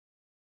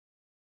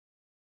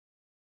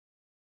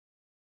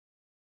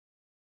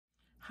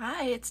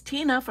Hi, it's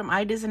Tina from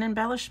Ideas and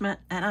Embellishment,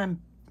 and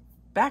I'm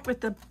back with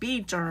the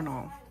bead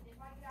journal.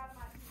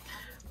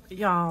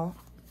 Y'all,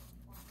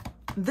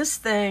 this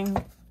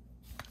thing,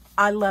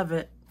 I love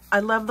it. I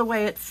love the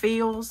way it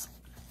feels.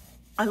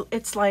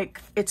 It's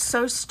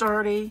so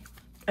sturdy,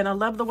 and I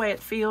love the way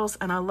it feels,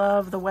 and I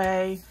love the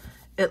way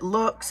it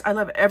looks. I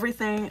love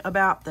everything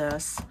about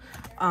this.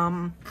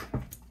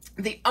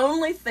 The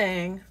only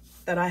thing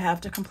that I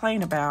have to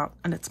complain about,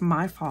 and it's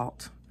my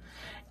fault,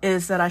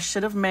 is that I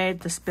should have made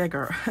this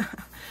bigger.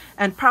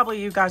 And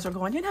probably you guys are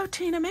going,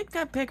 Tina, make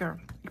that bigger.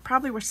 You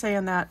probably were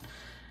saying that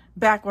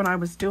back when I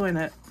was doing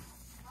it.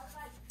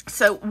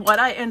 So what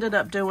I ended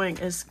up doing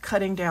is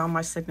cutting down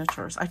my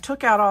signatures. I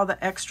took out all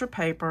the extra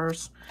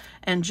papers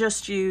and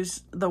just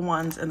used the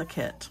ones in the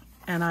kit.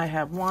 And I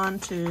have 1,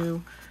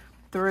 2,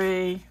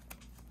 3,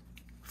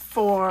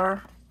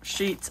 4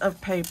 sheets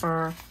of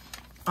paper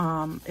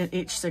in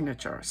each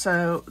signature.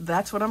 So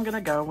that's what I'm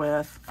gonna go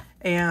with.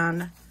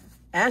 And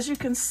as you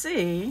can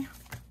see,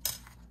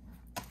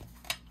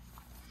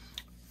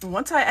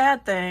 once I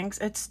add things,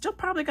 it's still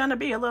probably going to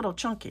be a little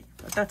chunky,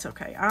 but that's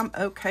okay. I'm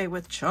okay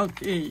with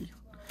chunky.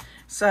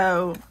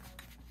 So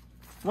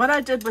what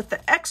I did with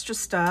the extra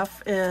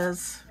stuff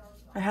is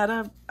I had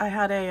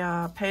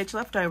a page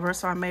left over,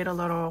 so I made a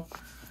little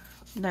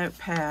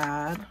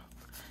notepad.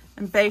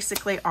 And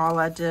basically all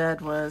I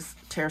did was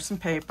tear some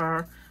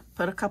paper,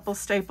 put a couple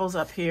staples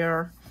up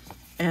here,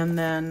 and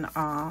then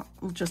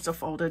just a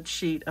folded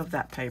sheet of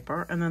that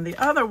paper. And then the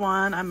other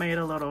one, I made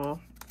a little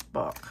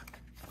book.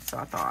 So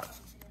I thought,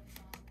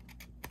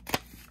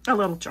 a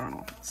little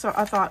journal. So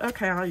I thought,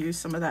 okay, I'll use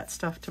some of that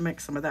stuff to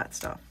make some of that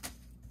stuff.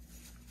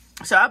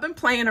 So I've been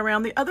playing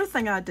around. The other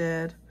thing I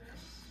did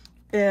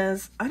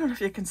is, I don't know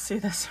if you can see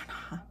this or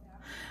not.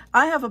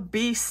 I have a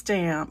bee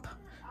stamp.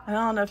 I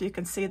don't know if you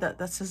can see that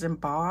this is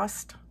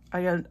embossed.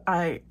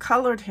 I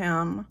colored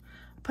him,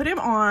 put him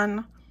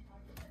on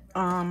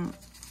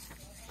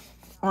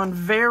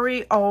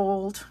very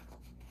old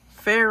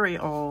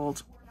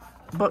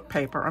book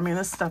paper. I mean,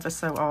 this stuff is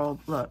so old.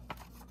 Look,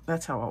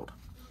 that's how old.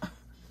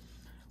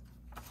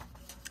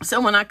 So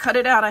when I cut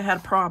it out, I had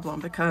a problem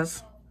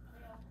because,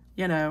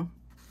 I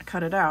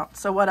cut it out.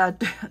 So what I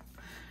did,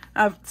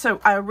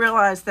 so I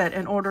realized that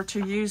in order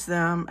to use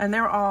them, and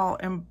they're all,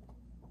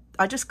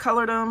 I just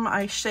colored them,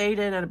 I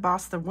shaded and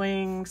embossed the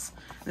wings.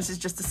 This is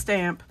just a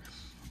stamp.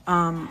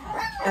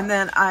 And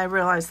then I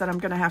realized that I'm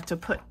going to have to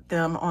put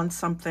them on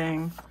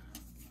something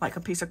like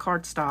a piece of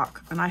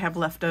cardstock, and I have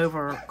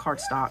leftover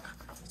cardstock,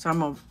 so I'm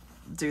gonna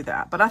do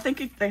that. But I think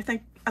he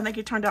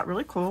turned out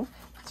really cool.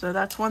 So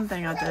that's one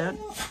thing I did,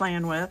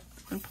 playing with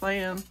and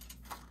playing.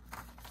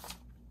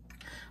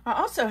 I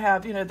also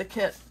have, the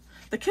kit.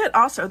 The kit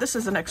also, this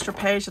is an extra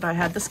page that I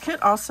had. This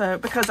kit also,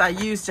 because I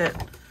used it,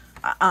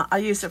 I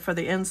used it for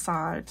the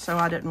inside, so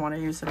I didn't want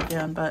to use it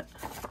again, but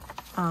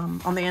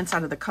on the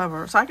inside of the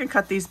cover. So I can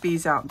cut these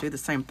bees out and do the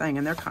same thing,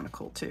 and they're kind of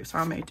cool too, so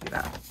I may do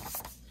that.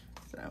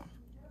 So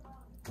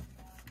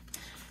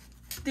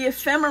the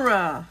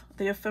ephemera.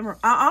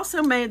 I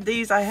also made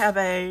these. I have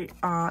a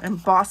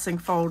embossing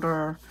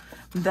folder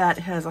that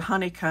has a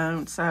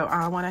honeycomb, so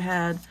I went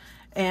ahead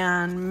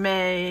and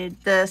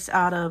made this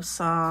out of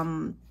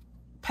some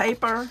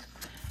paper,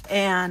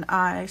 and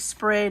I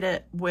sprayed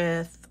it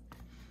with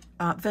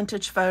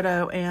vintage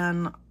photo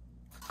and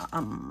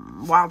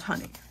wild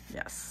honey.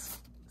 Yes,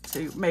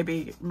 to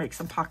maybe make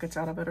some pockets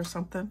out of it or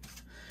something.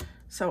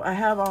 So I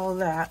have all of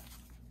that.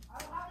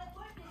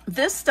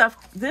 This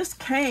stuff, this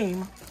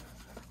came,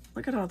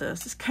 look at all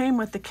this. This came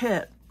with the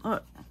kit.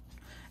 Look.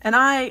 And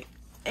I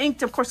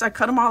inked, of course, I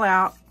cut them all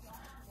out.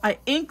 I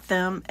inked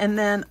them, and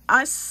then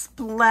I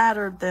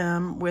splattered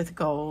them with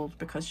gold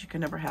because you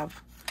can never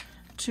have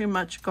too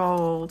much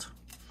gold.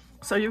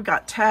 So you've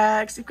got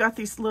tags. You've got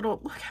these little,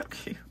 look how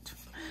cute,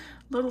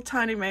 little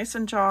tiny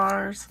mason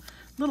jars,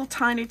 little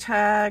tiny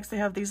tags. They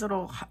have these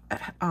little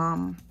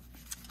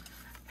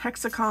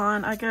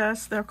hexagon, I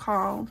guess they're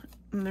called,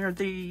 and they're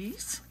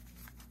these.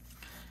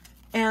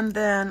 And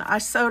then I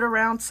sewed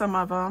around some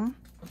of them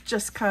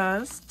just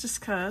cause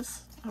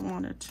I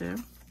wanted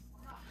to.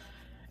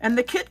 And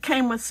the kit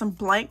came with some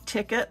blank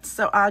tickets,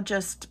 so I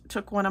just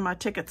took one of my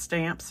ticket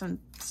stamps and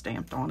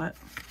stamped on it.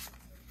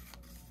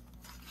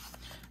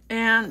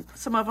 And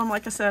some of them,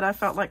 like I said, I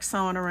felt like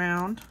sewing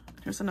around.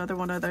 Here's another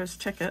one of those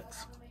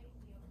tickets.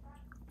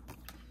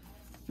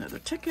 Another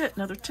ticket,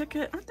 another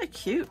ticket. Aren't they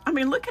cute? I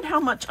mean, look at how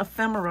much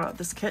ephemera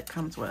this kit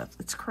comes with.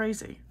 It's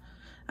crazy.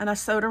 And I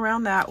sewed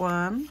around that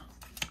one.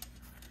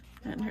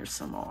 And here's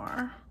some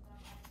more.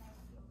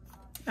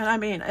 And I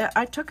mean,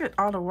 I took it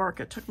all to work.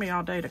 It took me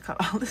all day to cut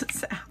all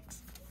this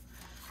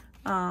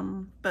out.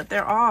 But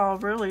they're all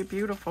really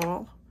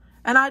beautiful.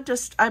 And I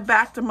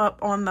backed them up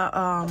on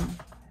the,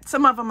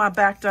 some of them I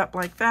backed up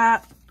like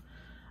that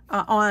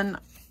on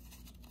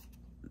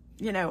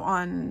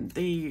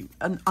the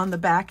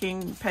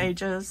backing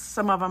pages.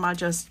 Some of them I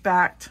just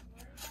backed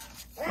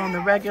on the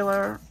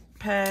regular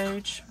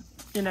page,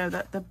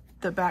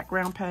 the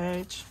background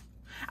page.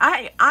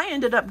 I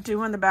ended up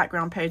doing the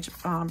background page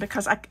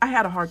because I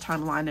had a hard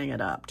time lining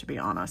it up, to be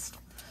honest.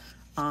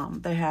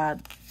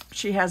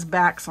 She has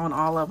backs on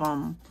all of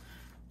them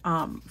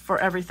for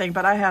everything,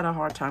 but I had a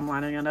hard time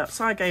lining it up,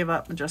 so I gave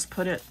up and just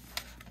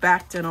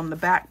backed it on the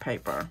back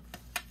paper.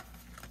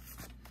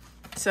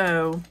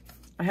 So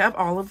I have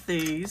all of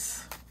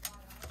these.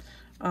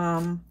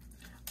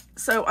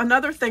 So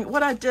another thing,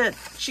 what I did,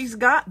 she's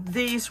got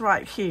these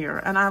right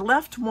here, and I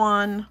left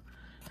one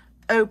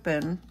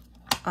open.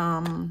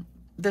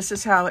 This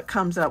is how it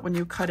comes up when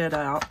you cut it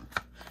out.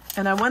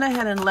 And I went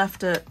ahead and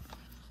left it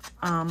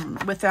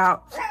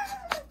without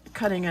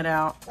cutting it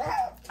out,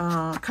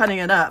 cutting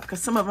it up,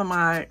 because some of them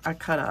I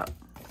cut up.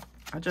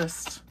 I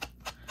just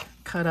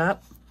cut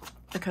up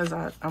because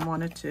I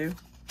wanted to.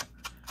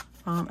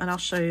 And I'll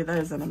show you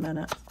those in a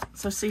minute.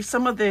 So see,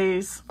 some of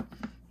these,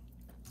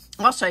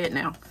 I'll show you it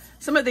now.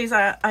 Some of these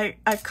I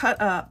cut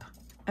up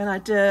and I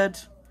did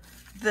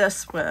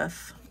this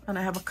with, and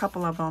I have a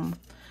couple of them.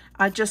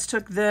 I just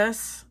took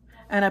this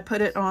and I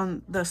put it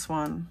on this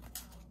one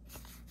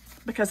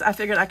because I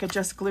figured I could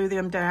just glue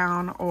them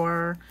down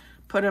or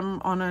put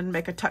them on and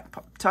make a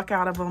tuck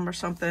out of them or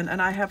something.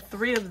 And I have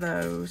 3 of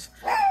those.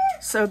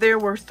 So there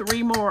were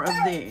 3 more of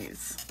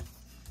these.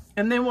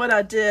 And then what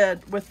I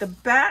did with the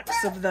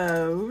backs of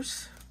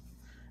those,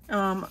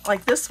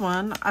 like this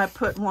one, I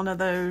put one of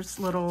those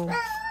little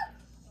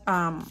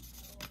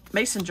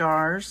mason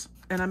jars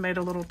and I made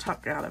a little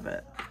tuck out of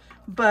it.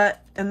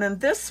 And then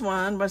this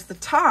one was the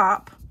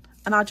top,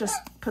 and I just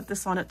put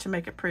this on it to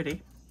make it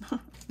pretty. And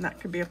that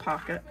could be a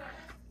pocket.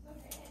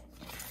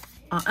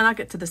 And I'll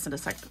get to this in a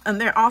second. And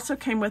there also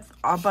came with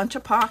a bunch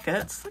of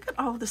pockets. Look at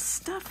all this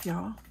stuff,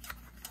 y'all.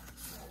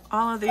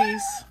 All of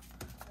these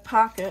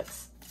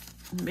pockets.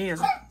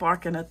 Mia's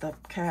barking at the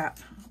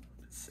cat.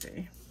 Let's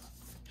see.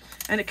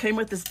 And it came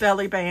with this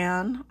belly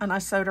band, and I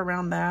sewed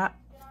around that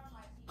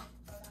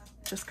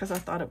just because I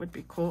thought it would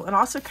be cool. It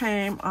also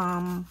came,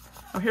 oh,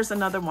 here's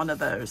another one of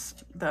those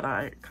that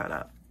I cut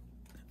up.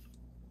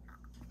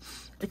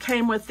 It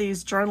came with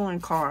these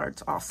journaling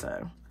cards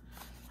also,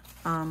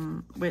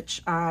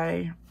 which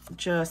I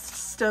just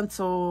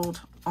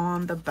stenciled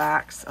on the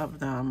backs of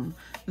them.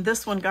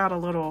 This one got a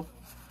little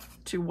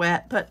too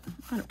wet, but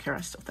I don't care.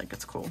 I still think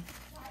it's cool.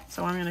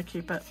 So I'm going to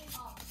keep it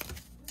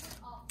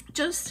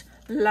just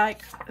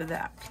like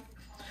that.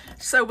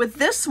 So with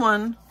this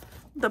one,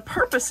 the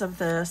purpose of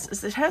this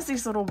is it has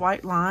these little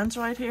white lines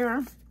right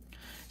here.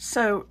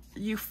 So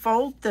you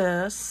fold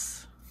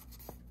this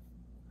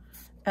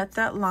at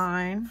that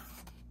line,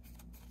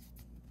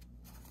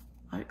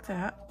 like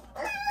that,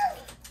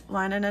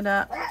 lining it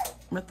up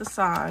with the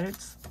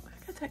sides.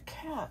 Look at that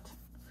cat.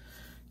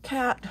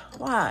 Cat,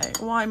 why?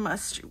 Why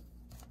must you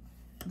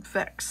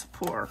vex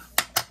poor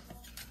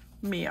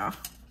Mia?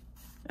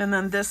 And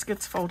then this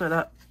gets folded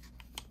up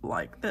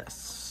like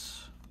this.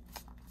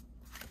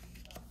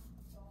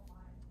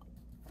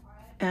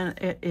 And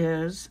it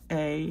is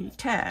a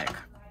tag.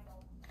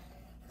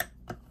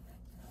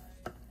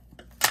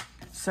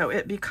 So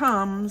it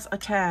becomes a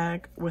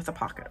tag with a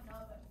pocket.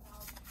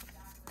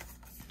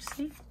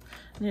 See?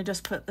 And you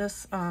just put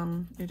this,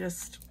 you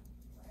just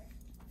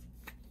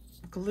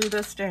glue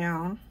this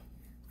down.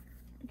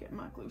 Get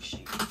my glue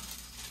sheet.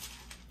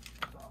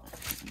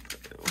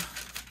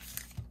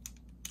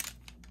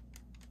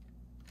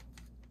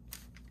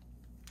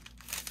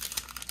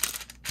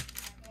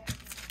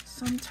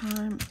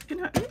 Sometimes, you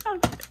know,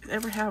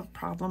 ever have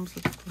problems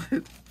with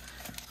glue?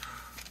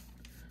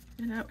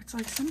 You know, it's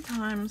like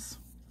sometimes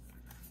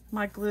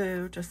my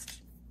glue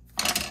just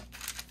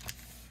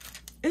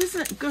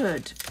isn't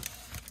good,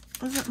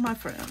 isn't my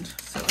friend.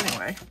 So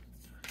anyway,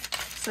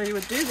 so you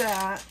would do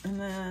that, and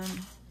then,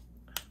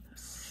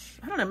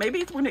 I don't know,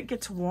 maybe when it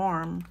gets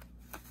warm,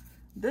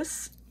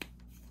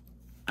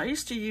 I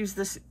used to use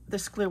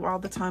this glue all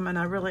the time, and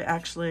I really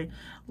actually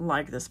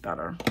like this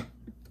better.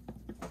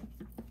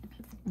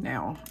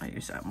 Now I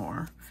use that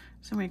more.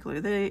 So we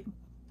glue the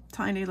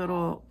tiny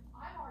little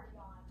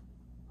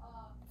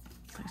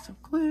place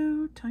of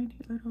glue, tiny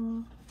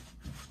little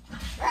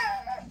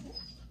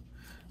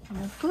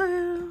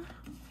glue.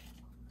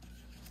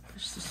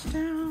 Push this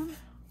down,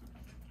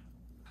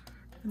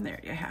 and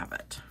there you have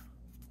it.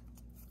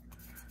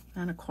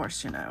 And of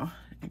course, you know,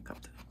 ink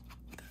up the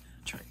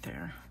edge right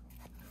there.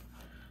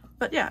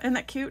 But yeah, isn't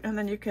that cute? And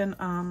then you can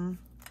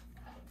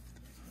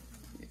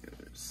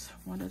use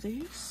one of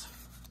these.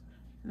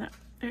 And that,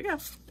 there you go,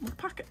 with a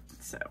pocket.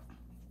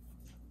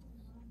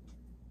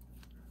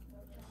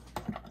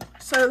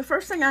 So the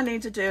first thing I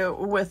need to do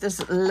with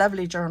this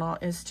lovely journal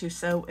is to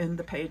sew in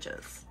the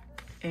pages.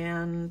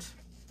 And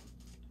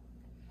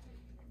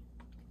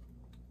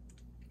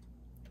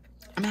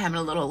I'm having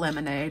a little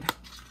lemonade.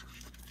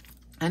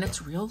 And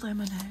it's real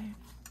lemonade.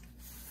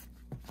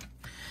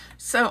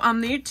 So I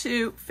need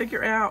to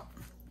figure out,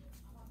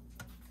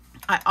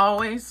 I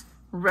always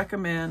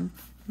recommend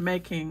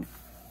making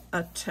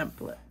a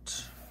template.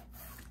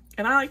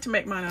 And I like to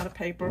make mine out of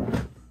paper.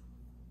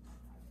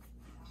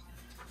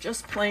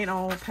 Just plain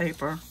old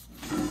paper.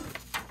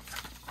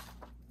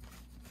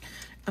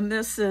 And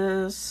this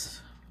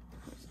is,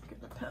 let's get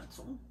a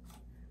pencil.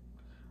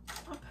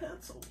 My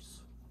pencils.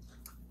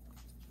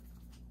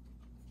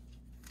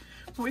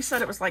 We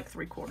said it was like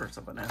 3/4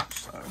 of an inch,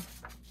 so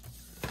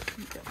let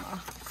me get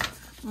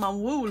my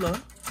ruler.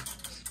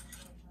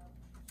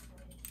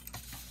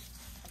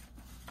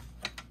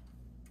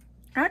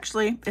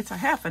 Actually, it's a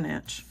 1/2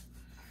 inch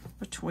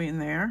between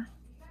there.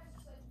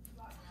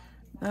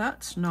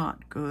 That's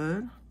not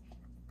good,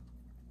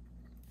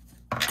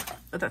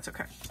 but that's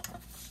okay.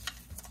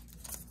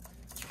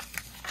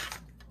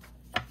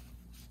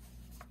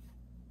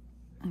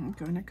 I'm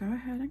going to go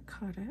ahead and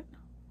cut it.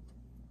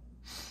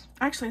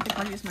 Actually, I think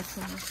I'll use my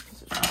trimmer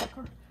because it's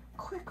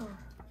quicker,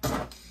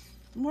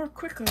 more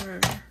quicker.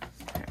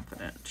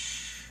 1/2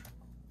 inch,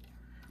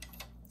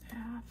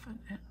 1/2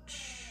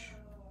 inch.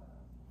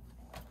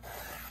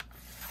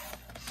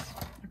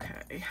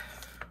 Okay.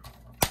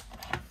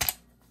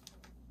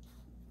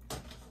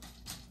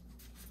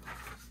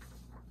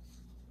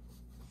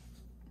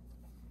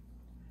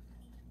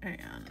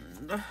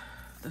 And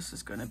this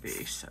is going to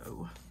be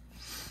so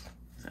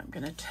I'm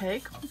going to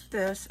take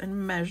this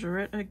and measure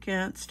it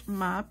against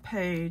my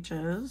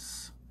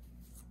pages.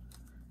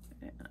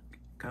 And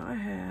go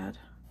ahead,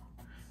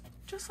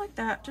 just like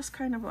that, just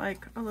kind of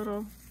like a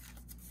little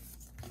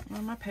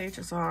where my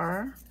pages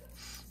are.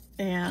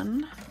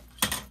 And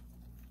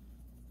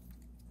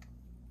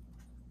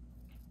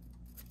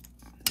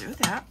do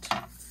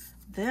that.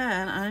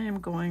 Then I am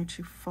going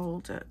to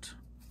fold it.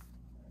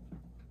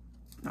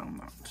 No, I'm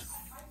not.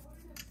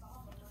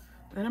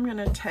 Then I'm going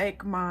to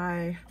take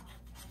my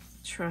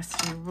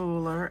Tracie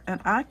ruler,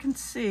 and I can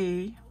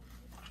see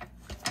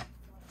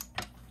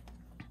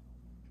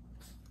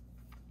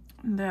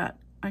that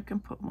I can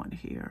put one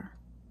here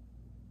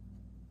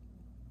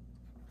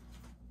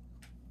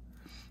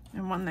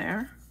and one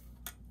there,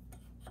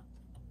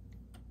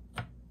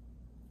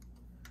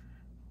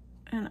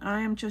 and I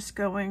am just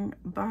going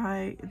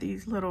by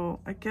these little,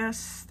 I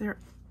guess they're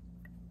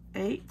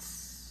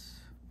 1/8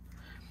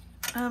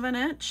 of an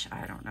inch.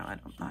 I don't know, I'm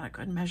not a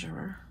good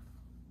measurer.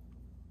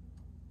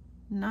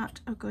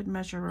 Not a good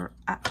measurer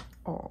at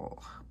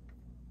all.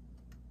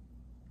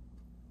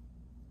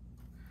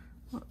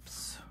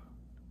 Whoops.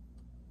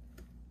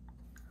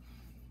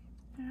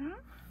 Yeah.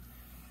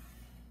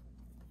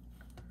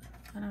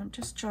 And I'm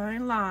just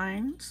drawing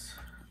lines.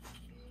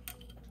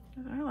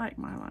 I like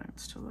my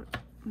lines to look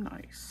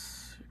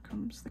nice. Here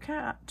comes the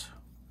cat.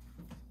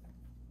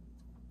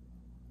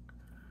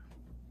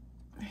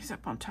 He's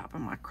up on top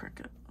of my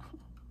cricket.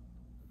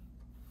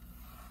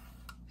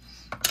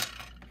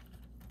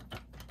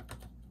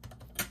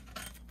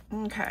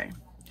 Okay,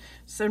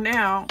 so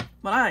now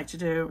what I like to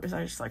do is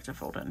I just like to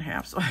fold it in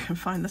half so I can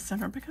find the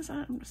center because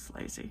I'm just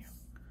lazy.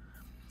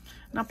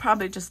 And I'll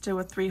probably just do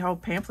a 3-hole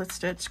pamphlet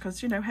stitch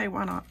because, you know, hey,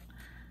 why not?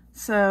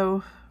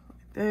 So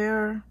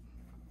there,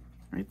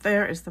 right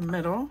there is the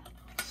middle.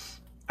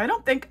 I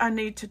don't think I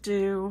need to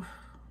do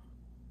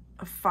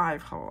a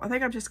 5-hole. I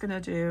think I'm just gonna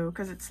do,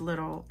 because it's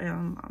little,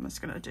 and I'm just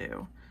gonna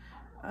do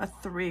a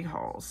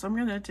 3-hole. So I'm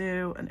gonna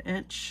do 1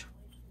 inch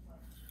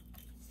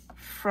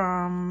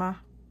from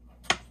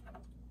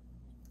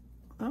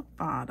the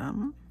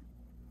bottom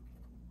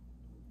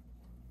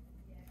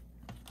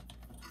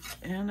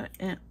and 1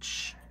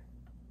 inch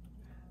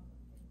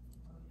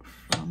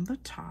from the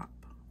top.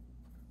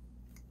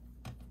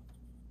 Am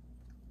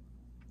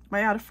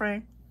I out of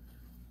frame?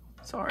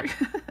 Sorry.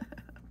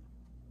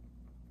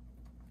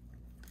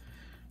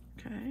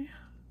 Okay.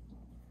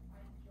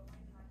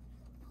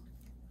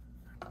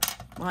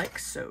 Like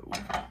so.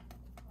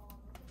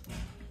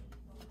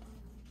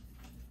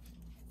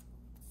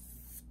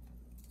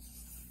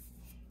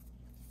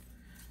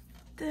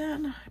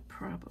 Then I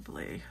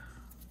probably,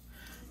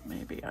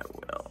 maybe I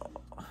will.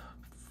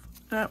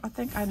 No, I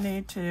think I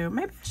need to,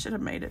 maybe I should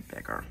have made it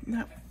bigger.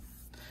 No.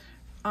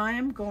 I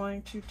am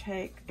going to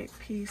take a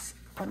piece,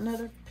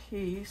 another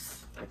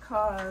piece,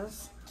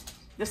 because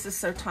this is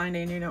so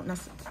tiny and you don't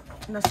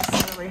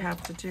necessarily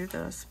have to do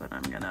this, but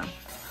I'm gonna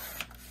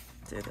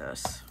do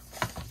this.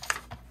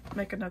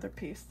 Make another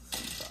piece the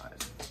same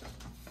size.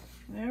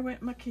 There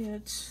went my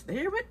kids.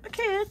 There went my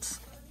kids.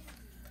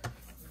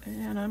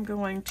 And I'm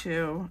going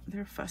to,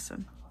 they're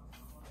fussing.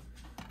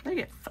 They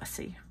get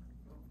fussy.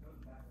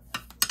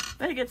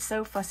 They get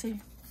so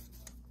fussy.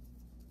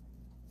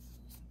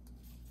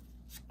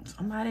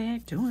 Somebody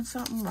ain't doing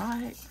something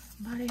right.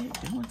 Somebody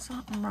ain't doing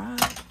something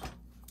right.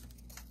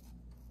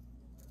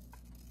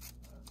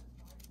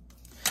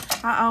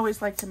 I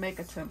always like to make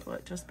a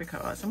template just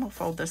because. I'm gonna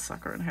fold this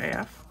sucker in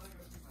half.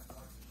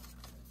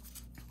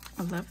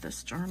 I love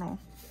this journal.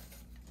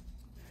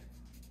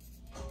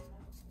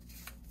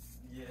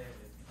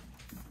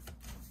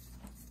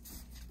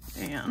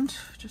 And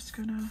just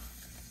gonna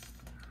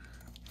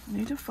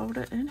need to fold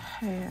it in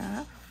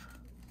half.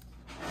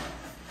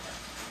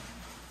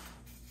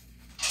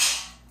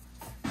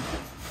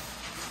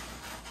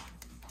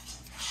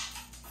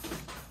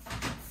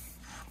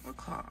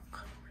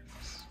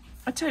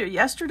 I tell you,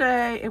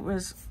 yesterday it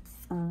was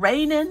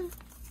raining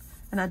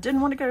and I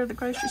didn't want to go to the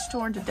grocery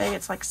store, and today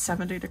it's like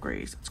 70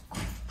 degrees. It's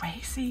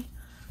crazy,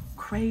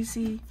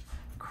 crazy,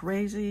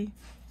 crazy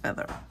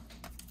weather.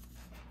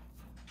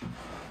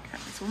 Okay,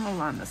 so I'm gonna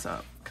line this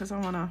up. because I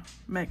want to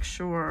make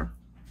sure,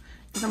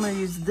 because I'm going to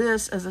use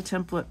this as a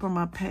template for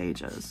my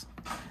pages.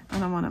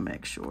 And I want to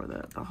make sure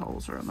that the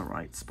holes are in the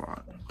right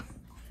spot.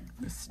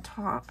 This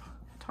top,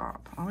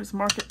 always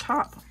mark it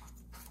top.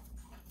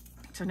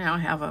 So now I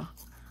have a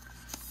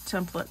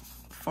template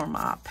for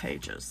my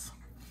pages.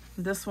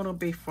 This one will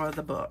be for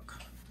the book.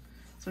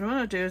 So what I'm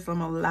going to do is I'm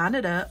going to line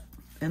it up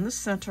in the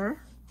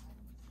center.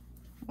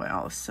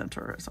 Well, as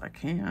center as I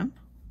can.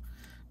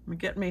 I'm going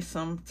to get me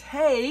some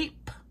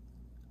tape.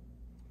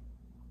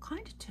 What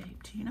kind of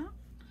tape, Tina?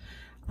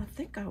 I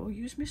think I will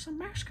use me some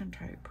masking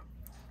tape.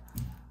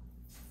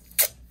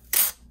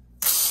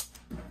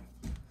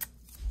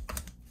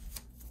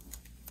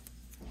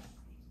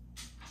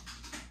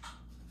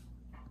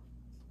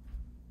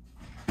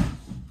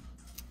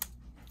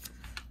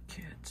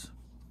 Kids.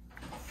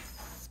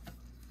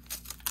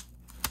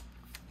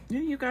 Yeah,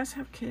 you guys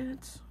have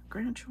kids,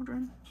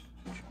 grandchildren,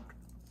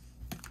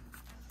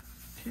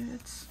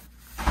 kids.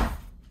 I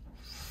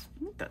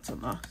think that's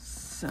in the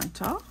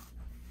center.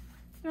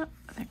 Yeah,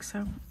 I think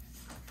so.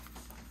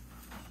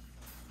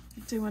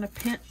 Doing a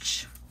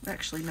pinch.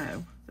 Actually,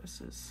 no.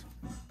 This is.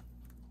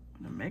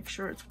 I'm gonna make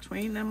sure it's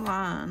between them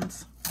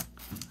lines.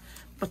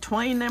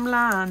 Between them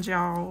lines,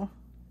 y'all.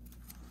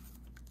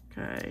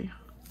 Okay,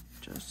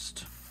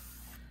 just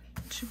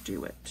to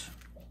do it.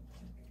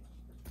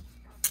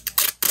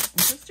 And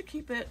just to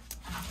keep it.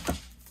 I'll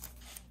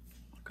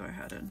go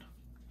ahead and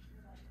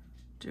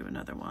do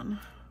another one.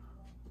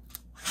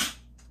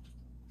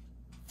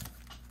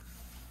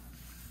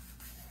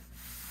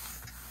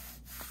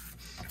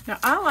 Now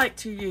I like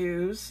to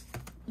use,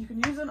 you can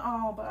use an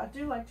awl, but I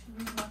do like to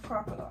use my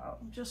crocodile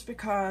just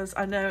because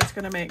I know it's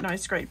going to make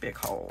nice great big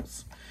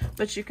holes.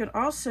 But you can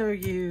also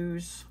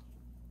use,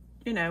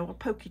 you know, a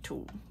pokey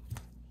tool.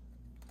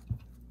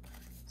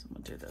 So I'm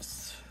going to do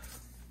this.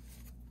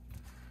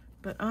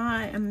 But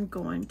I am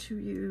going to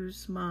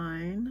use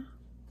mine.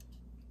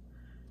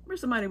 Where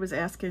somebody was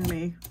asking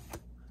me,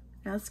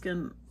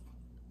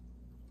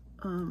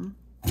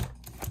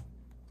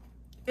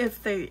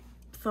 if they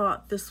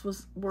thought this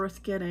was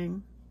worth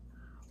getting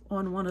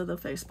on one of the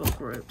Facebook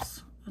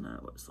groups. And I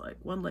was like,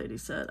 one lady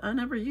said, I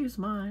never use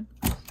mine.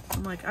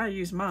 I'm like, I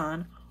use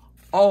mine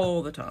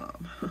all the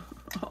time.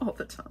 All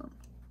the time.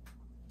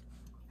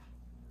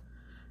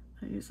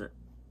 I use it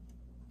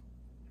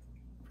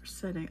for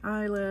setting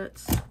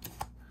eyelets,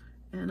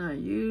 and I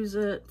use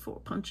it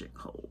for punching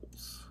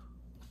holes.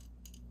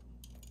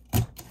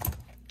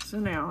 So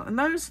now,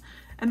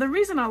 and the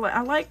reason I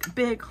like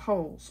big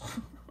holes.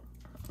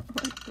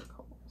 I like big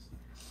holes.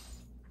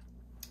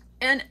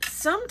 And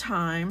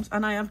sometimes,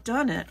 and I have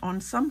done it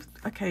on some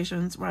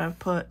occasions where I've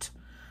put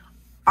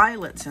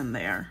eyelets in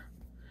there.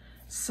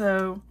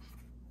 So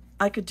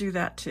I could do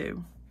that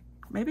too.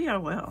 Maybe I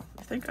will.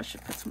 I think I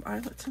should put some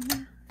eyelets in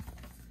there.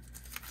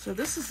 So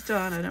this is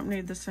done. I don't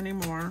need this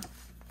anymore.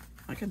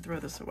 I can throw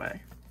this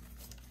away.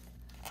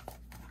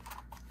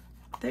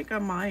 I think I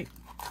might.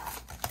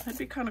 That'd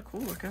be kind of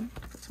cool looking.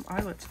 Put some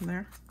eyelets in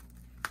there.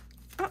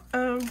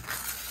 Uh-oh.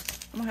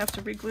 I'm gonna have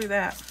to re-glue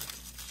that.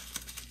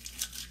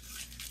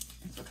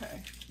 It's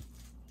okay.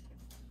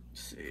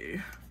 Let's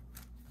see.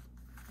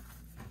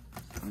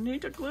 I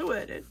need to glue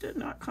it. It did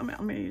not come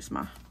out. I'm gonna use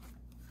my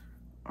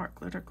art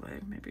glitter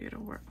glue. Maybe it'll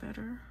work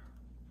better.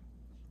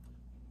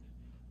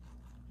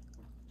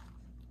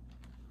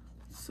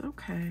 It's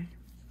okay.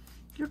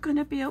 You're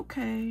gonna be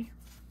okay.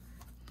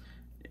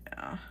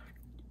 Yeah.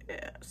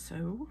 Yeah,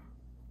 so.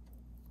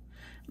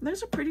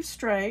 Those are pretty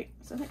straight,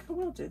 so I think I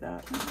will do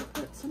that.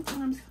 But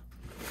sometimes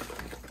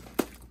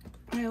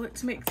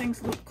eyelets make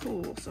things look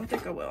cool, so I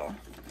think I will.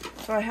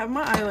 So I have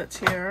my eyelets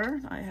here.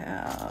 I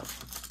have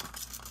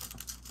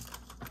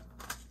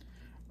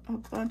a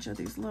bunch of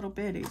these little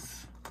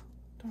bitties.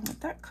 Don't want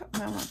that cut.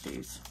 No, I want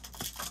these.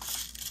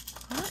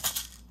 All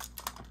right.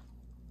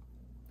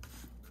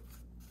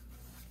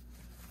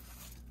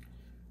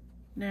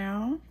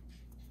 Now,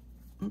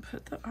 I'm gonna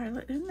put the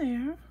eyelet in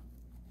there.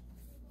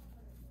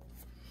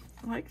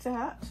 Like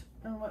that.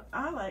 And what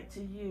I like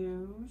to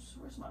use,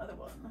 where's my other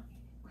one?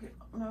 Here,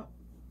 no.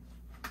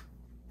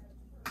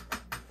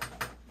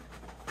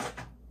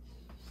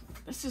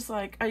 This is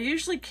like, I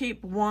usually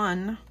keep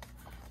one.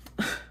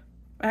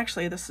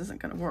 Actually, this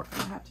isn't going to work.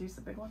 I have to use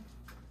the big one.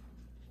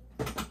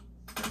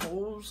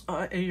 Holes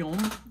I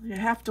am. You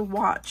have to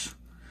watch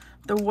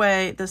the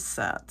way this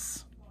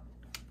sets.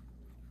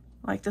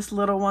 Like this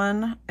little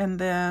one, and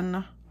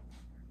then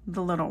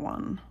the little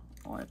one.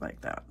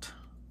 Like that.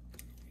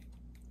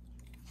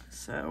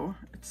 So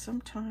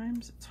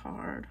sometimes it's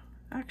hard.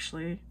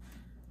 Actually,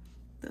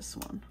 this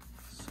one.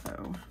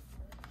 So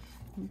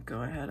you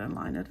go ahead and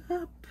line it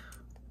up.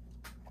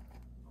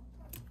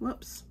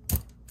 Whoops.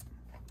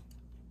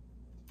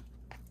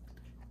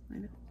 I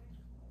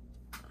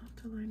have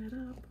to line it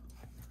up.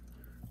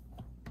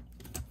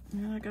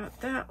 And I got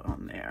that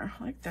on there,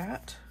 like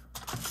that.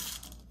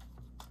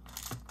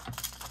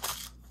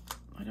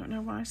 I don't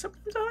know why.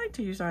 Sometimes I like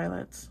to use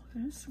eyelets.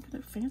 It's kind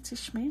of fancy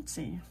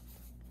schmancy.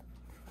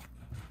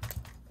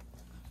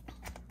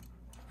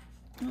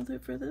 Although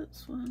for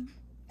this one,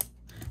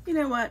 You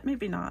know what?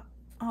 Maybe not.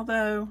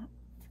 Although,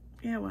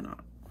 yeah, why not?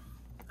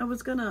 I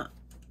was gonna,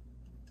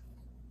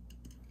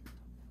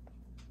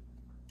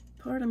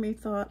 part of me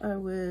thought I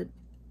would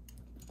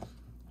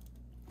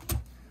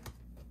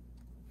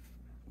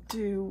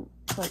do,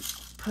 like,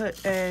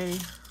 put a,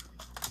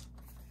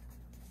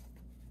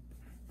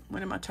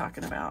 what am I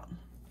talking about?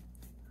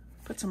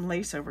 Put some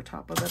lace over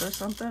top of it or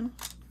something,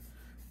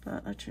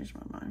 but I changed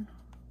my mind.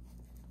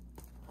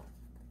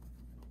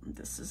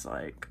 This is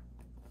like,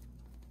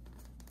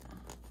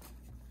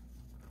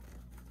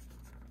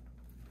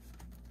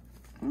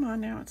 come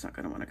on now, it's not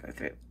going to want to go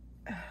through.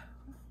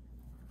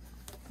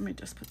 Let me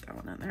just put that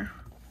one in there.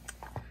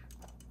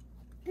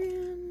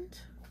 And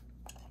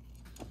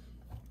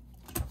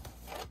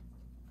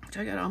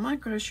so I got all my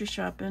grocery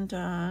shopping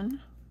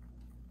done.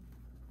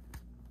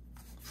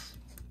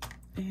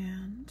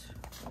 And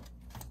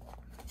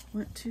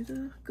went to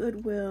the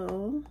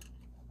Goodwill.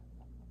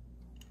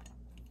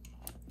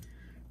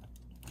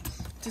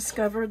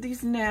 Discovered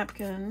these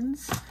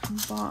napkins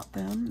and bought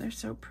them. They're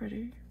so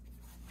pretty.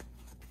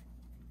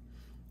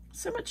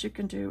 So much you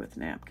can do with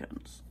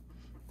napkins.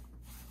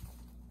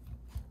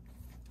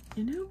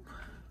 You know.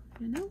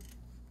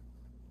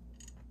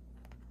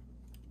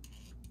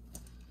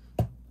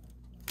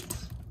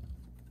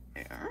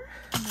 There.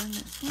 And then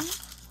this one.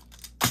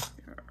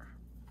 Here.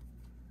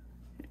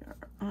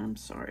 I'm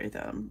sorry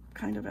that I'm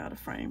kind of out of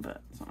frame,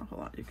 but there's not a whole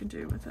lot you can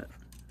do with it.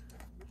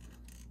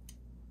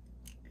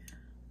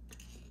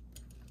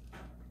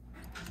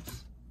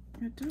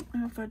 I don't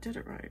know if I did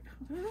it right.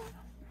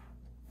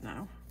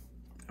 No,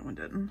 that one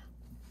didn't.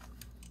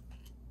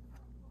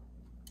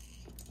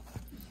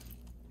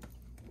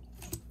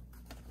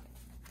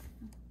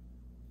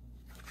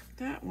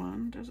 That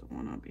one doesn't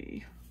want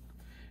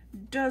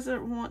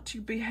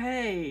to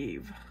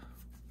behave.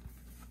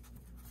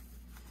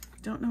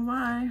 Don't know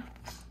why.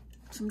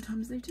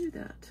 Sometimes they do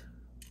that.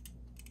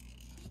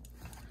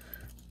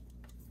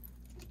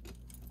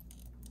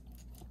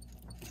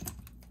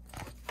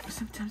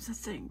 Sometimes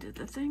did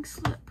the thing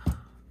slip?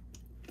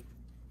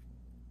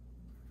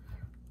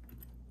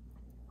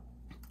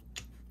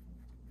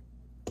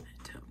 I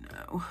don't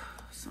know.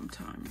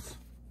 Sometimes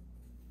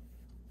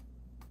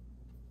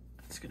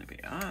it's gonna be,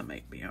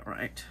 make me all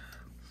right.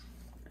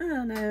 I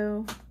don't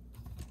know.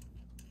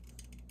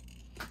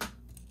 I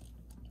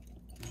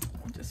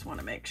just want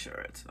to make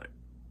sure it's like,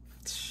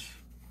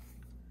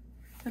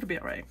 it'll be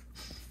all right.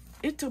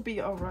 It'll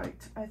be all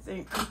right, I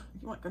think. You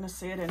weren't gonna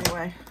see it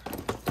anyway.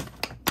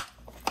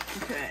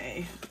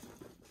 Okay,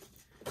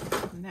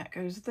 and that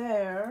goes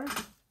there.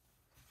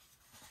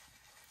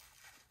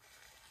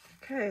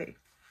 Okay,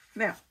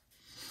 now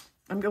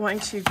I'm going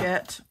to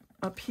get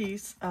a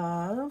piece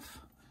of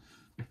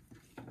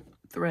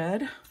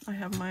thread. I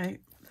have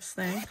this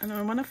thing, and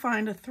I want to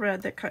find a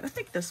thread that I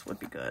think this would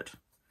be good,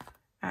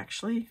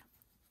 actually.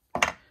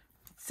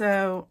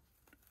 So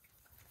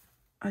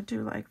I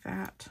do like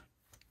that.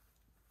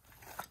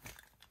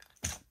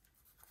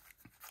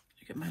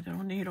 You get my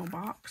little needle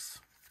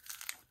box.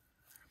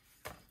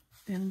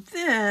 And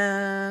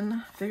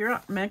then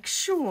make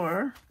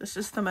sure, this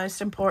is the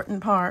most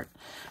important part,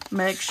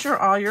 make sure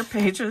all your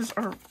pages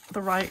are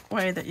the right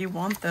way that you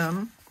want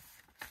them.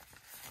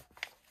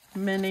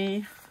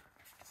 Many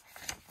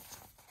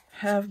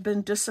have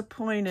been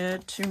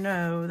disappointed to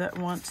know that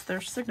once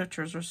their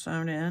signatures are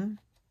sewn in,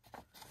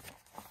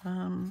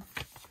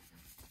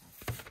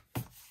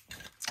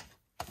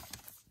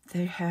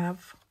 they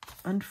have,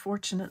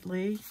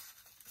 unfortunately,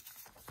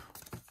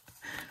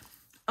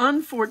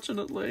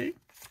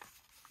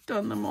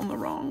 done them on the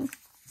wrong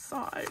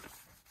side.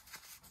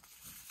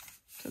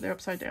 So they're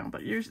upside down,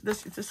 but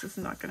this is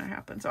not going to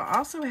happen. So I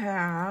also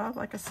have,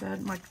 like I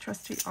said, my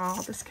trusty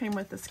awl. This came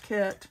with this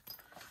kit.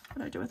 What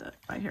did I do with it?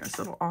 Right here, this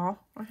little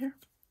awl right here.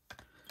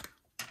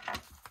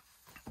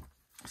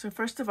 So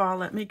first of all,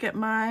 let me get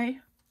my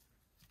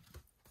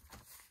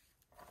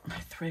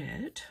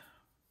thread.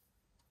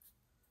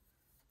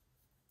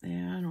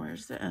 And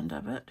where's the end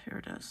of it?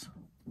 Here it is.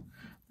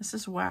 This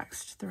is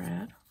waxed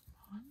thread.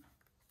 1,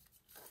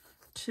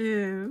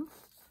 2,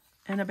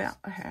 and about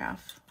a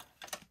half.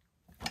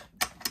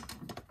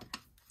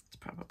 It's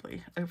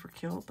probably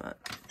overkill, but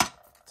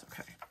it's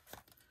okay.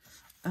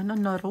 And a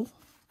noodle.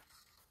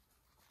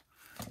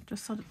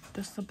 Just a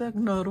big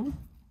noodle.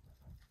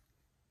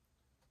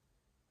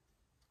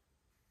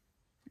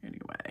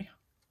 Anyway.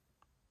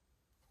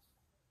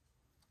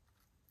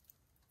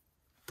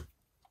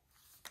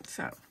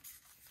 So,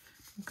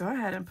 go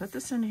ahead and put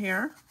this in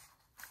here.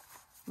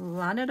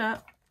 Line it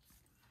up.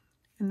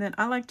 And then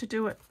I like to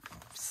do it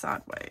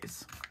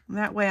sideways. And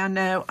that way I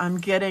know I'm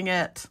getting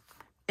it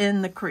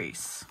in the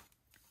crease.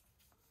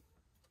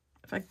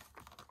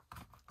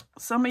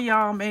 Some of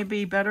y'all may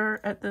be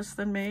better at this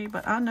than me,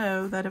 but I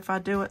know that if I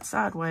do it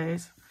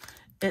sideways,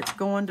 it's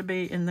going to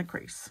be in the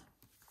crease.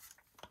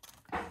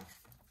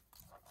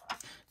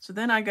 So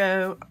then I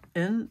go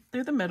in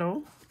through the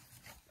middle.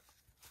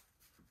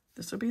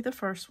 This will be the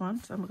first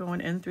one. So I'm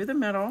going in through the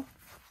middle.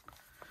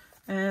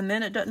 And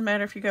then it doesn't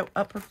matter if you go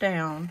up or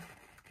down.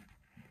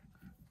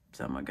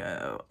 So I'm going to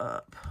go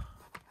up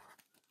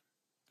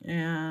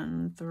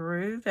and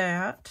through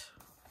that.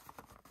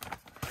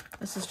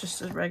 This is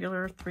just a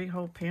regular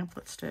 3-hole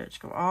pamphlet stitch.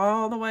 Go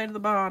all the way to the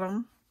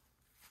bottom,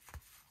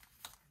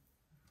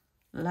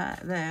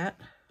 like that.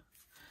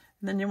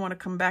 And then you want to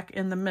come back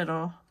in the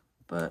middle,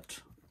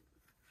 but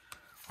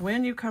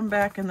when you come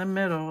back in the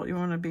middle, you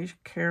want to be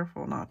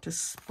careful not to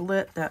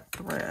split that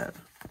thread.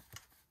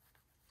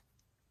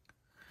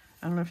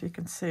 I don't know if you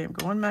can see, I'm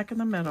going back in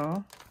the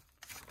middle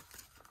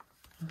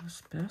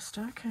as best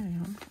I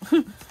can.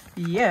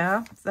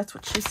 Yeah, that's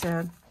what she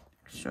said.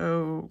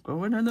 So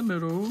going in the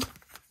middle.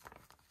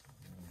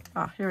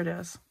 Ah, here it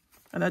is.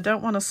 And I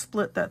don't want to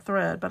split that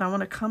thread, but I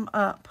want to come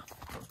up.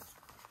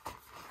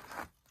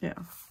 Yeah,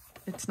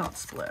 it's not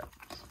split.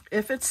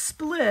 If it's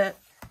split,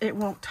 it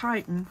won't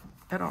tighten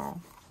at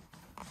all.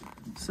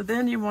 So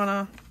then you want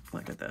to,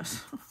 look at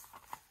this.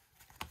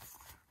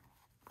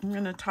 I'm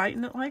going to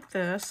tighten it like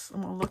this.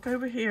 I'm going to look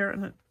over here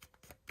and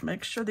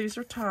make sure these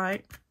are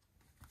tight.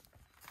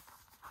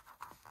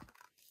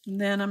 And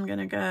then I'm going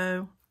to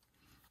go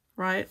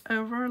right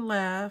over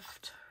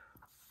left,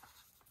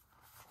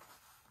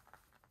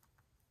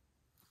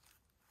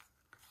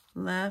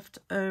 left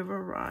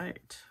over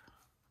right.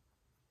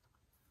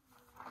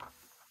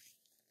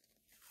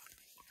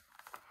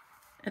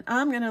 And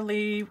I'm going to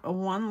leave a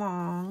one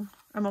long.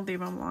 I'm going to leave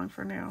them long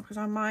for now because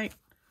I might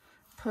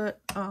put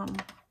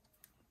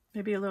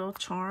maybe a little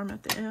charm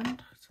at the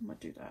end. So I'm going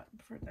to do that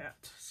for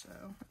that. So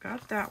I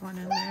got that one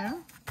in there.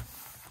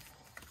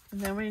 And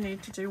then we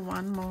need to do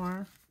one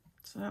more.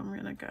 So I'm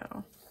going to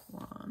go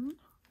 1,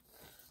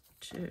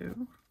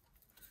 2,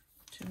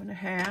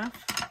 2.5.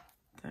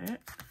 There.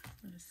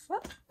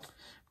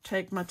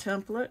 Take my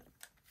template.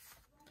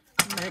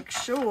 Make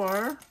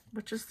sure,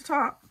 which is the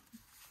top.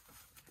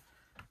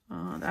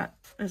 That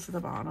is the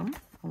bottom.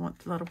 I want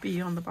the little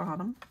bee on the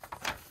bottom.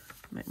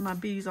 Make my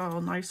bees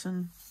all nice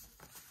and,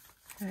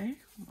 okay,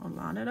 I'll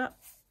line it up.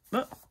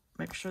 Oh,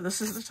 make sure this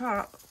is the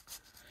top.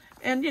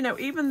 And, you know,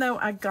 even though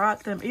I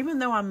got them, even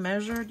though I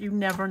measured, you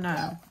never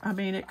know. I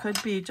mean, it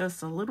could be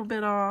just a little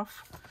bit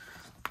off.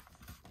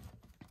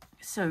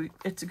 So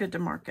it's good to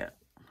mark it.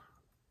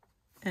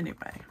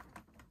 Anyway.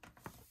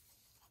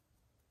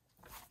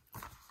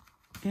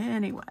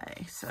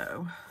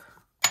 So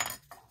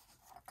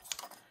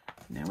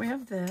now we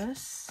have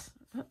this.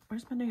 Oh,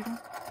 where's my needle?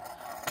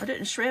 I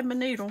didn't shred my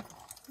needle.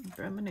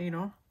 Shred my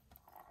needle.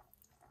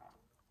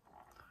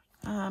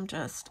 I'm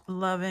just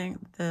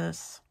loving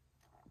this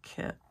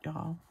kit,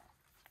 y'all.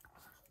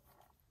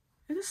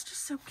 It is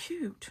just so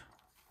cute.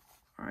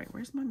 All right,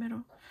 where's my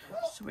middle?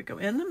 So we go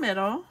in the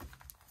middle,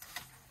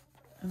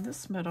 in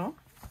this middle.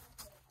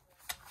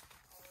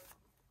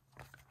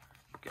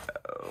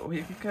 Go.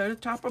 You can go to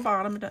top or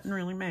bottom. It doesn't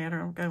really matter.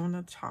 I'll go on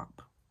the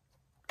top.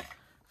 Let's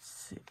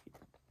see,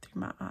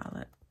 through my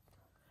eyelet.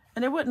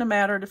 And it wouldn't have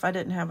mattered if I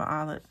didn't have an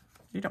eyelet.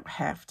 You don't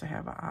have to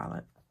have an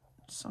eyelet.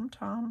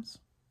 Sometimes.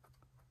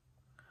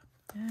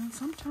 And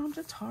sometimes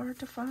it's hard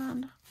to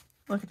find.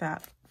 Look at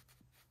that.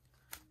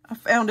 I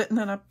found it and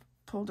then I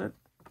pulled the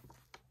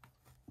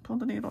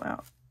needle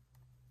out.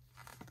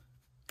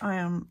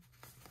 Come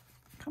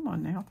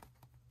on now.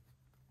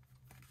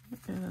 It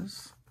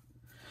is.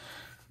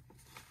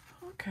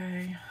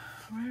 Okay,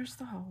 where's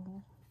the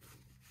hole?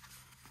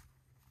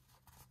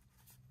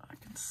 I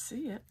can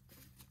see it.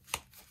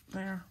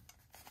 There.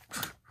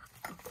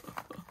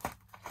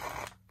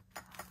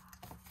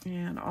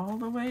 And all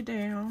the way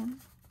down.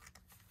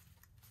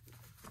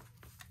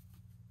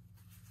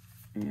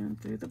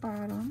 And through the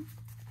bottom,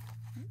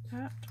 like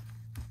that.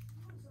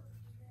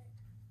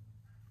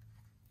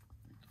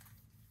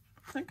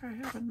 I think I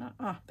have enough.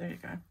 Ah, there you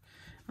go.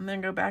 And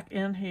then go back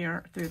in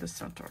here through the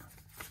center.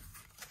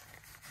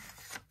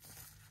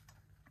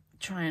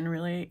 Trying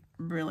really,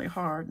 really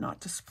hard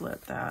not to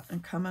split that,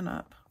 and coming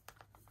up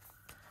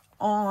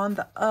on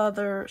the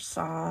other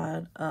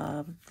side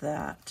of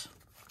that,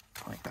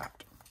 like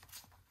that.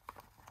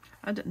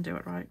 I didn't do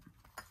it right.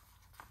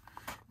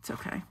 It's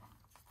okay.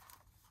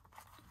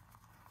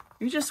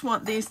 You just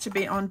want these to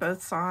be on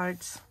both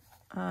sides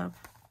of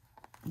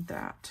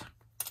that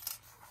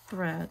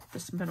thread,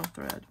 this middle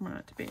thread. You want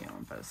it to be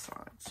on both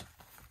sides.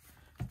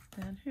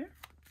 Then here.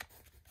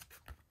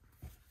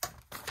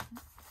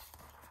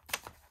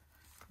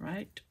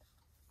 Right.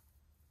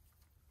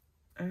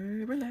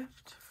 Over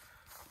left.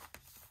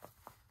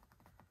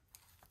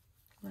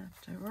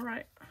 Left over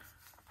right.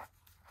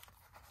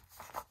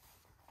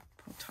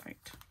 Pull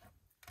tight.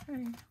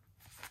 Okay.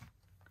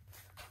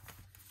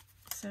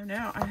 So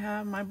now I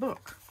have my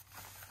book.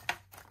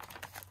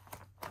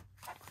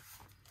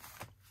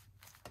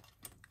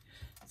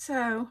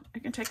 So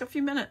it can take a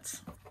few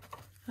minutes.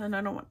 And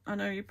I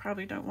know you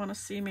probably don't want to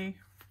see me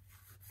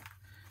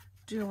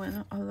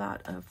doing a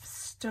lot of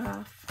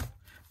stuff,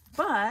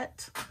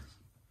 but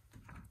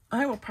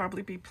I will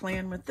probably be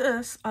playing with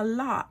this a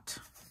lot.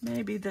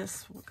 Maybe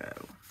this will go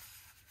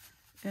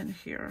in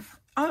here.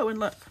 Oh, and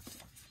look.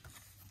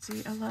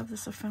 See, I love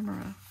this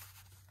ephemera.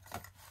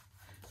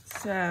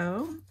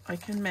 So I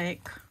can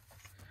make,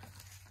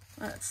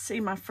 let's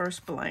see, my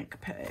first blank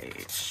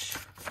page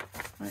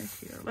right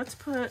here. Let's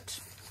put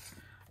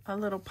a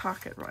little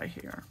pocket right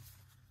here.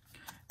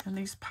 And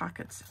these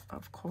pockets,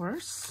 of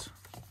course,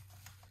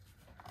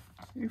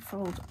 you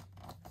fold.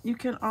 You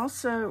can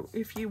also,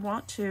 if you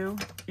want to,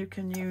 you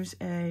can use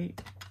a,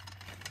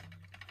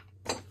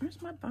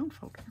 where's my bone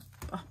folder?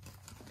 Oh,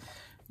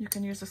 you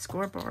can use a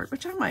scoreboard,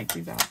 which I might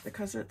do that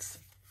because it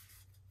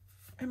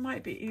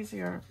might be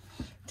easier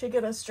to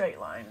get a straight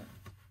line.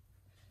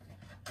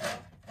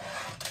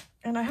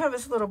 And I have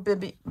this little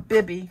bibby,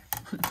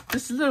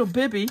 this little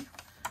bitty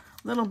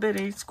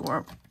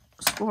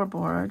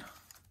scoreboard.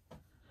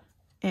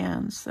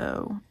 And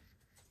so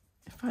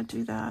if I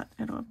do that,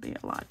 it'll be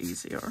a lot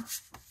easier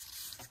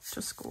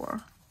to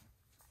score.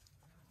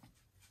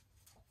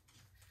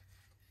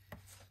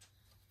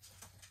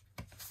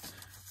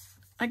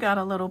 I got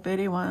a little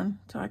bitty one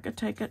so I could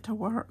take it to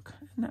work.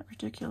 Isn't that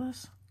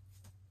ridiculous?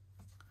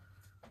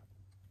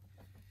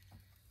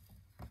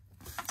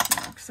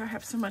 Because I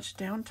have so much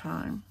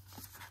downtime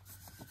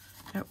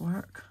at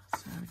work.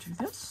 So do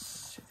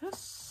this,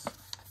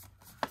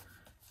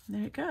 and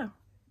there you go.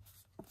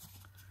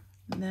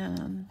 And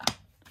then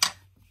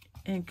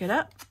ink it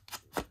up.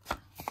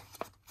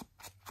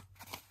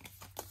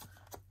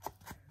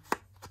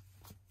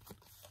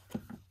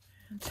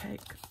 And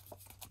take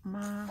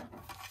my,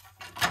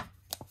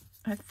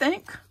 I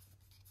think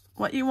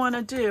what you want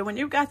to do when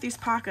you've got these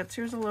pockets,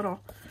 here's a little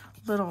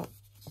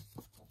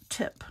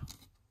tip.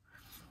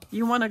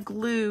 You want to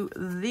glue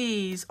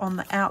these on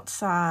the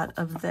outside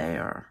of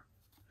there.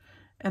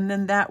 And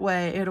then that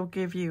way it'll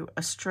give you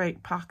a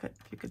straight pocket,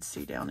 if you could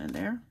see down in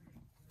there.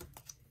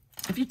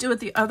 If you do it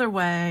the other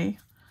way,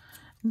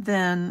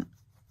 then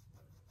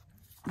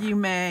you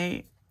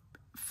may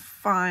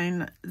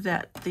find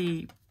that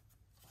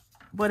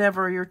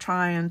whatever you're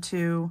trying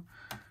to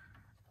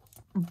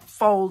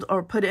fold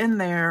or put in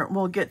there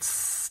will get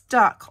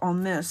stuck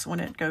on this when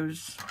it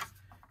goes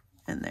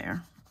in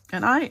there.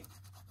 And I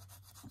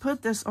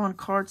put this on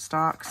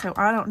cardstock, so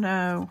I don't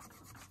know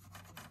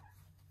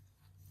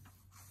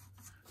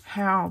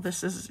how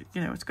this is,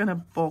 it's going to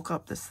bulk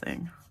up this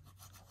thing.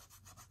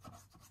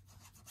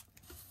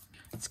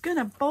 It's going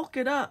to bulk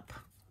it up.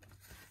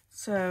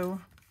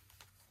 So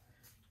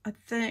I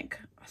think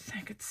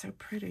it's so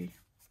pretty.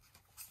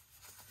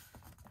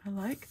 I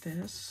like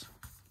this.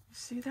 You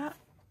see that?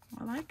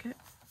 I like it.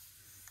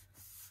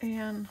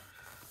 And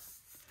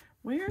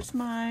where's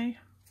my,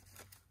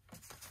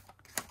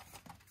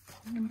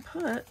 I can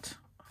put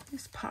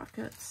these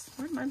pockets.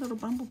 Where'd my little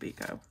bumblebee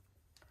go?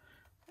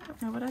 I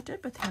don't know what I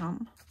did with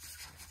him.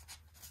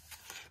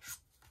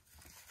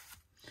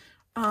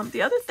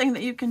 The other thing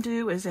that you can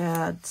do is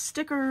add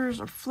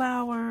stickers or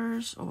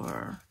flowers,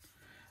 or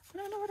I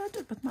don't know what I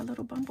did with my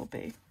little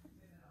bumblebee.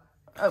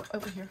 Oh,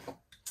 over here.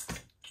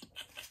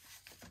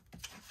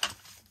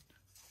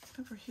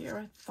 Over here,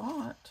 I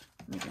thought.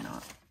 Maybe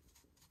not.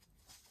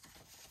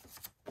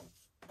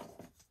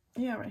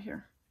 Yeah, right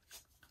here.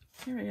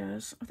 Here he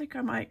is. I think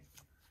I might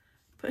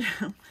put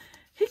him.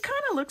 He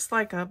kind of looks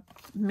like a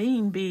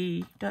mean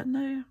bee, doesn't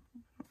he?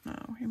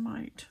 No, he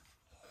might.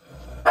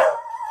 He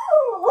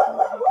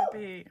could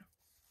be.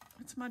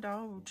 It's my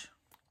dog.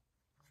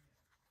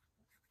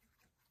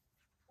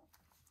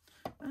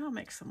 I'll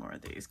make some more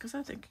of these because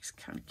I think he's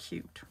kind of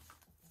cute.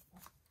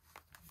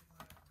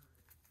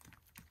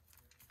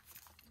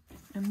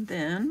 And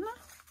then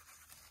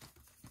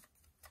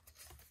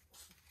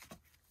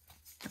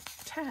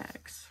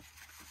tags.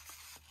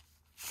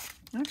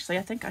 Actually,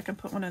 I think I can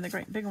put one of the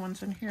great big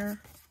ones in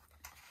here.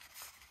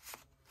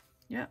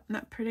 Yep, isn't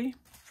that pretty?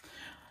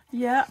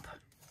 Yep.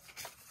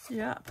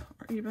 Yep.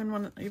 Or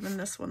even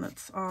this one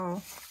that's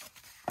all.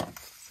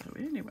 So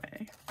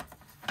anyway,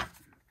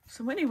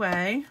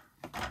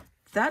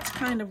 that's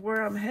kind of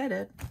where I'm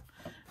headed.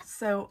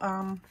 So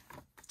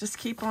just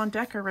keep on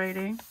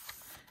decorating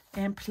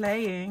and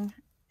playing,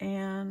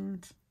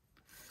 and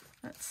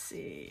let's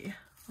see,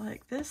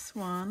 like this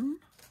one,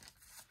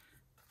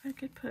 I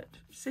could put,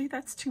 see,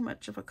 that's too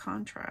much of a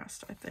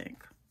contrast, I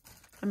think.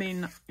 I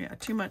mean, yeah,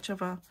 too much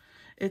of a,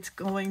 it's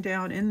going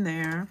down in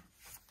there.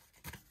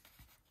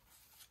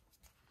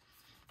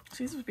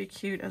 So these would be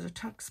cute as a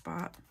tuck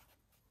spot.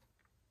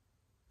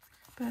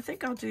 But I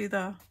think I'll do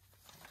the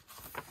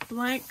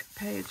blank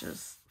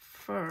pages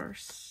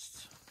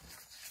first.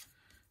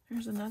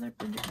 Here's another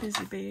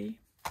busy bee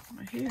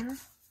right here.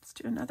 Let's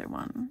do another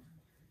one.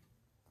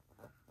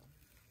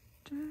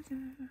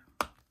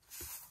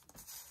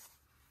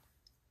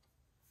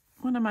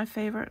 One of my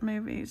favorite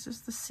movies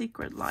is The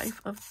Secret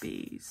Life of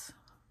Bees.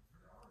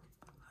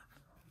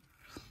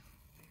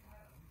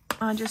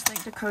 I just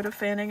think Dakota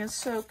Fanning is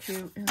so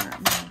cute in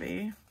that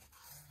movie.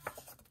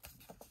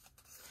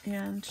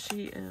 And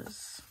she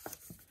is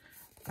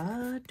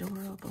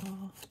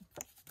adorable.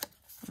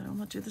 So I'm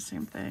going to do the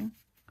same thing.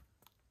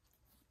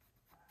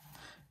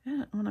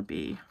 Yeah, I want to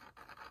be.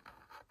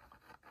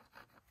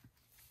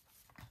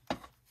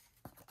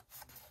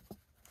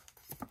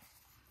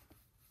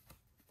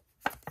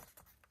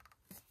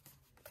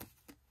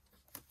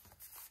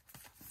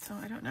 So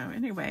I don't know.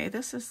 Anyway,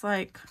 this is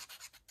like,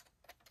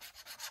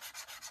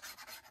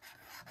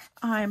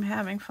 I'm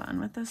having fun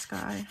with this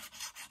guy.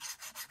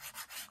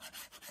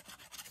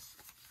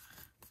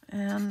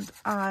 And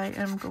I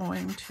am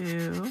going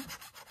to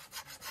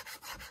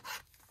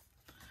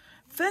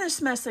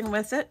finish messing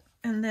with it,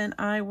 and then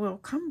I will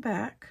come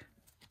back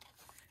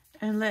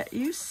and let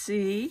you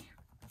see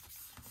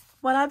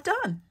what I've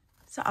done.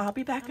 So I'll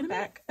be back in a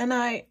minute. And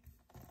I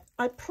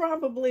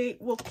probably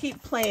will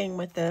keep playing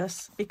with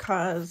this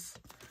because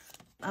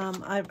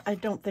I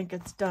don't think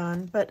it's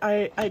done, but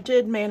I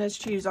did manage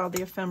to use all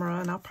the ephemera,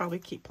 and I'll probably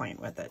keep playing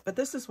with it. But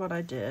this is what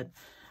I did.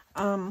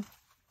 Of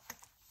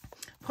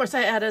course,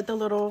 I added the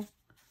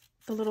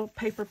little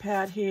paper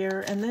pad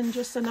here, and then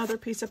just another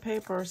piece of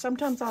paper.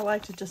 Sometimes I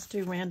like to just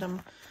do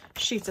random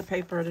sheets of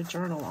paper to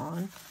journal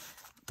on.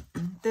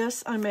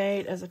 This I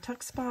made as a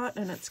tuck spot,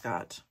 and it's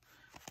got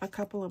a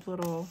couple of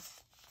little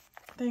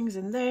things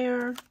in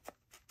there.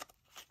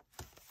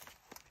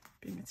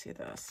 You can see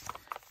this.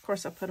 Of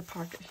course, I put a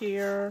pocket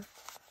here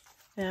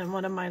and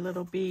one of my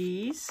little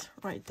bees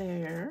right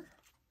there.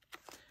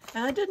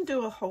 And I didn't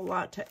do a whole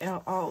lot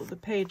to all of the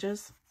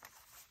pages.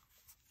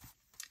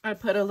 I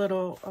put a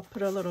little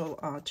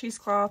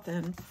cheesecloth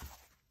and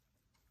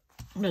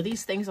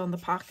these things on the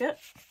pocket.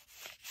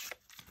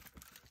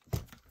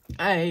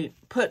 I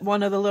put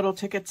one of the little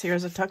tickets here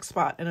as a tuck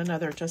spot and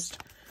another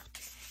just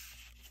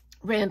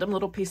random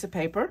little piece of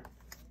paper.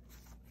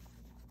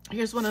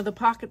 Here's one of the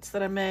pockets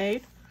that I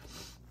made.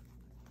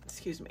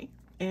 Excuse me.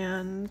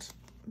 And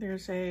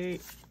there's a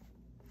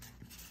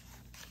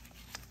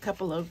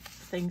couple of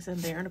things in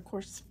there. And of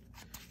course,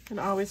 you can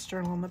always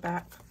journal on the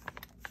back.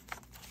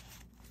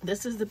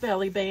 This is the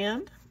belly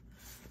band.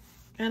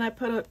 And I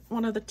put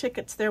one of the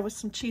tickets there with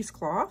some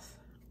cheesecloth.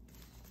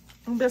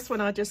 And this one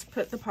I just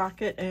put the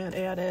pocket and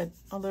added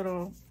a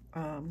little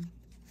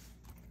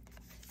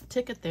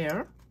ticket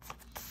there.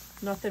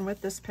 Nothing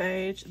with this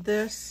page.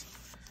 This,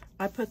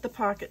 I put the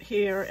pocket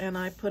here and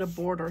I put a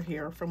border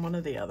here from one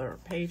of the other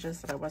pages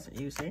that I wasn't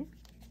using.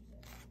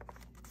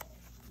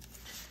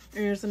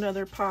 Here's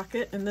another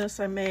pocket, and this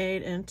I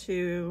made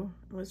into,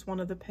 it was one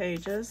of the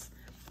pages,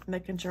 and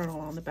they can journal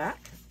on the back,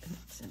 and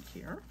it's in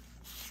here.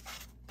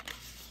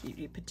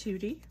 Cutie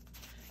patootie.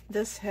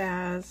 This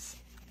has,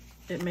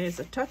 it made as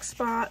a tuck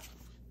spot,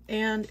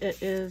 and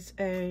it is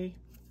a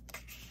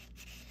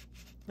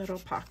little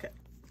pocket.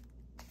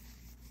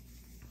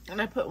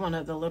 And I put one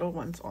of the little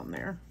ones on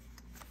there.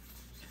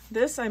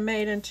 This I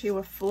made into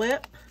a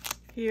flip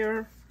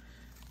here,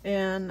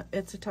 and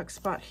it's a tuck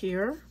spot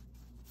here.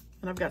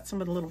 And I've got some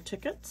of the little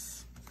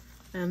tickets.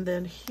 And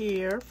then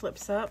here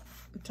flips up,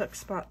 a tuck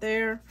spot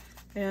there.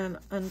 And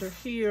under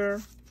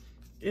here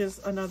is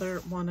another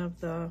one of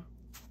the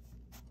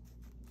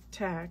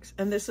tags.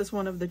 And this is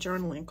one of the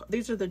journaling.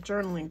 These are the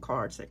journaling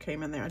cards that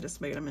came in there. I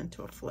just made them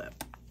into a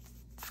flip.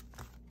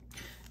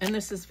 And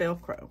this is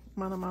Velcro,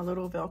 one of my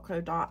little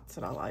Velcro dots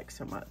that I like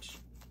so much.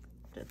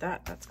 Did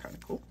that, that's kind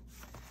of cool.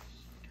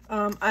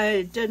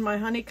 I did my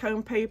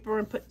honeycomb paper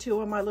and put two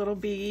of my little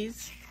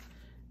bees.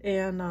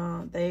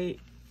 And they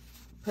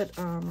put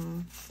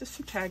just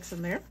some tags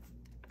in there.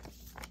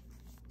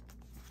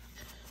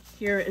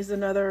 Here is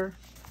another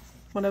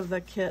one of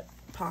the kit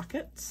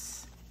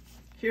pockets.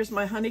 Here's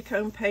my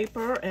honeycomb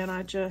paper, and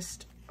I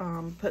just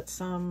put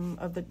some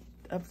of the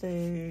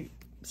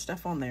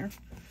stuff on there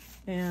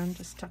and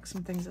just tuck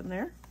some things in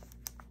there.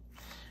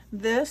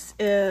 This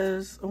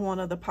is one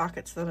of the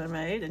pockets that I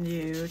made, and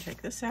you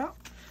take this out,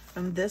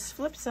 and this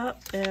flips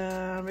up,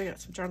 and we got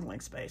some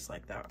journaling space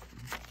like that.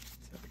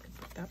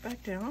 That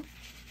back down,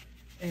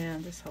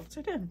 and this holds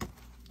it in.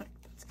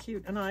 That's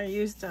cute. And I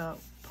used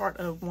part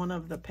of one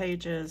of the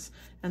pages,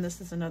 and this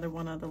is another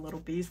one of the little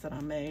bees that I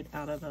made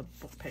out of the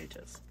book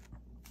pages.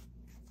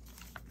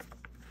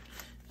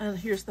 And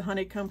here's the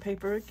honeycomb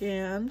paper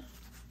again,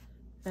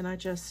 and I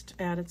just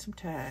added some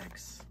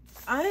tags.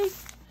 I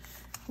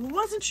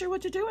wasn't sure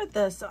what to do with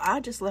this, so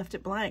I just left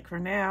it blank for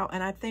now.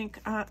 And I think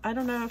I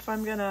don't know if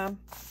I'm gonna,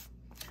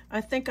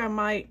 I think I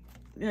might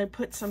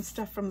put some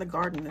stuff from the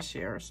garden this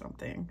year or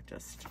something.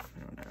 Just, I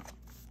don't know.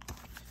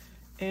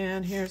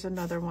 And here's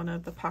another one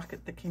of the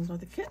pocket that came with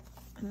the kit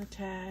and the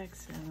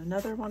tags. And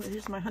another one,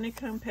 here's my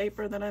honeycomb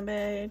paper that I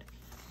made.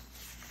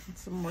 And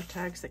some more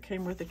tags that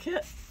came with the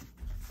kit.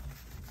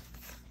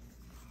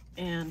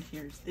 And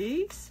here's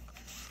these.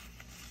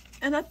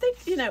 And I think,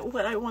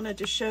 what I wanted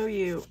to show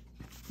you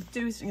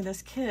using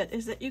this kit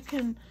is that you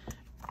can,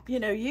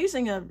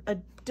 using a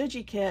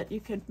digi-kit, you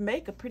can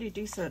make a pretty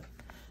decent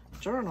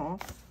journal.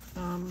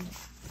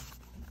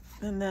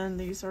 And then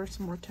these are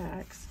some more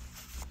tags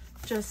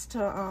just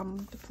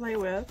to play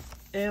with.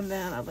 And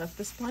then I left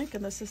this blank,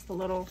 and this is the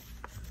little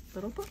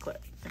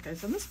booklet that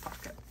goes in this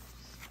pocket.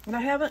 And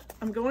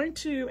I'm going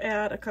to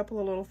add a couple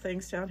of little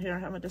things down here. I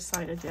haven't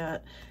decided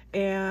yet.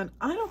 And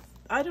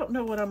I don't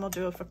know what I'm gonna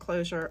do with a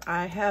closure.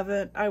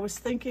 I was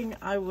thinking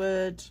I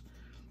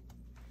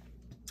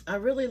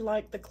really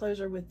like the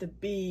closure with the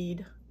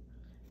bead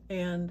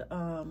and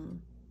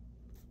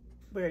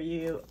where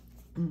you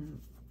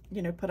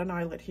put an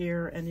eyelet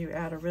here and you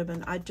add a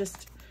ribbon.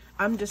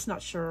 I'm just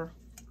not sure.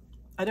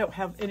 I don't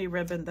have any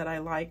ribbon that I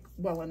like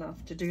well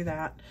enough to do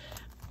that.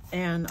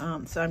 And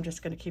so I'm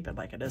just gonna keep it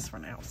like it is for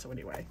now. So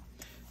anyway,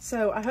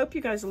 So I hope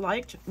you guys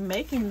liked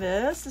making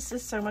this. This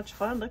is so much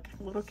fun. Look,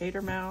 little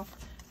gator mouth.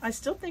 I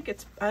still think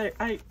it's,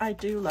 I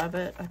do love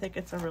it. I think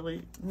it's a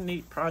really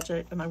neat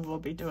project, and I will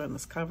be doing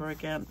this cover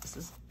again. This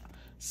is,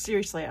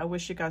 seriously, I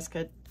wish you guys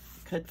could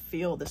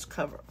feel this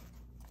cover.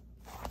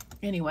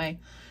 Anyway,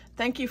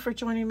 thank you for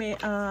joining me.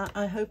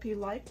 I hope you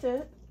liked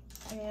it,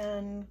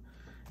 and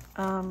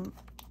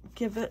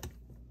give the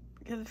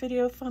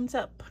video a thumbs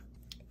up.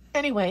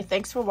 Anyway,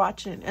 thanks for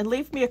watching, and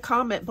leave me a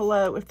comment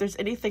below if there's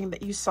anything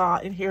that you saw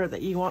in here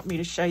that you want me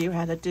to show you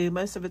how to do.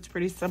 Most of it's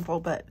pretty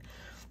simple, but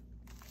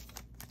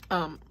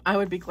I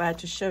would be glad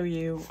to show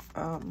you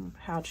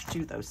how to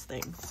do those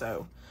things.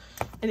 So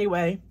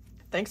anyway,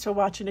 thanks for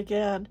watching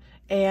again,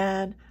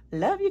 and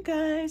love you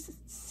guys.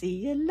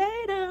 See you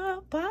later.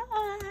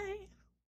 Bye.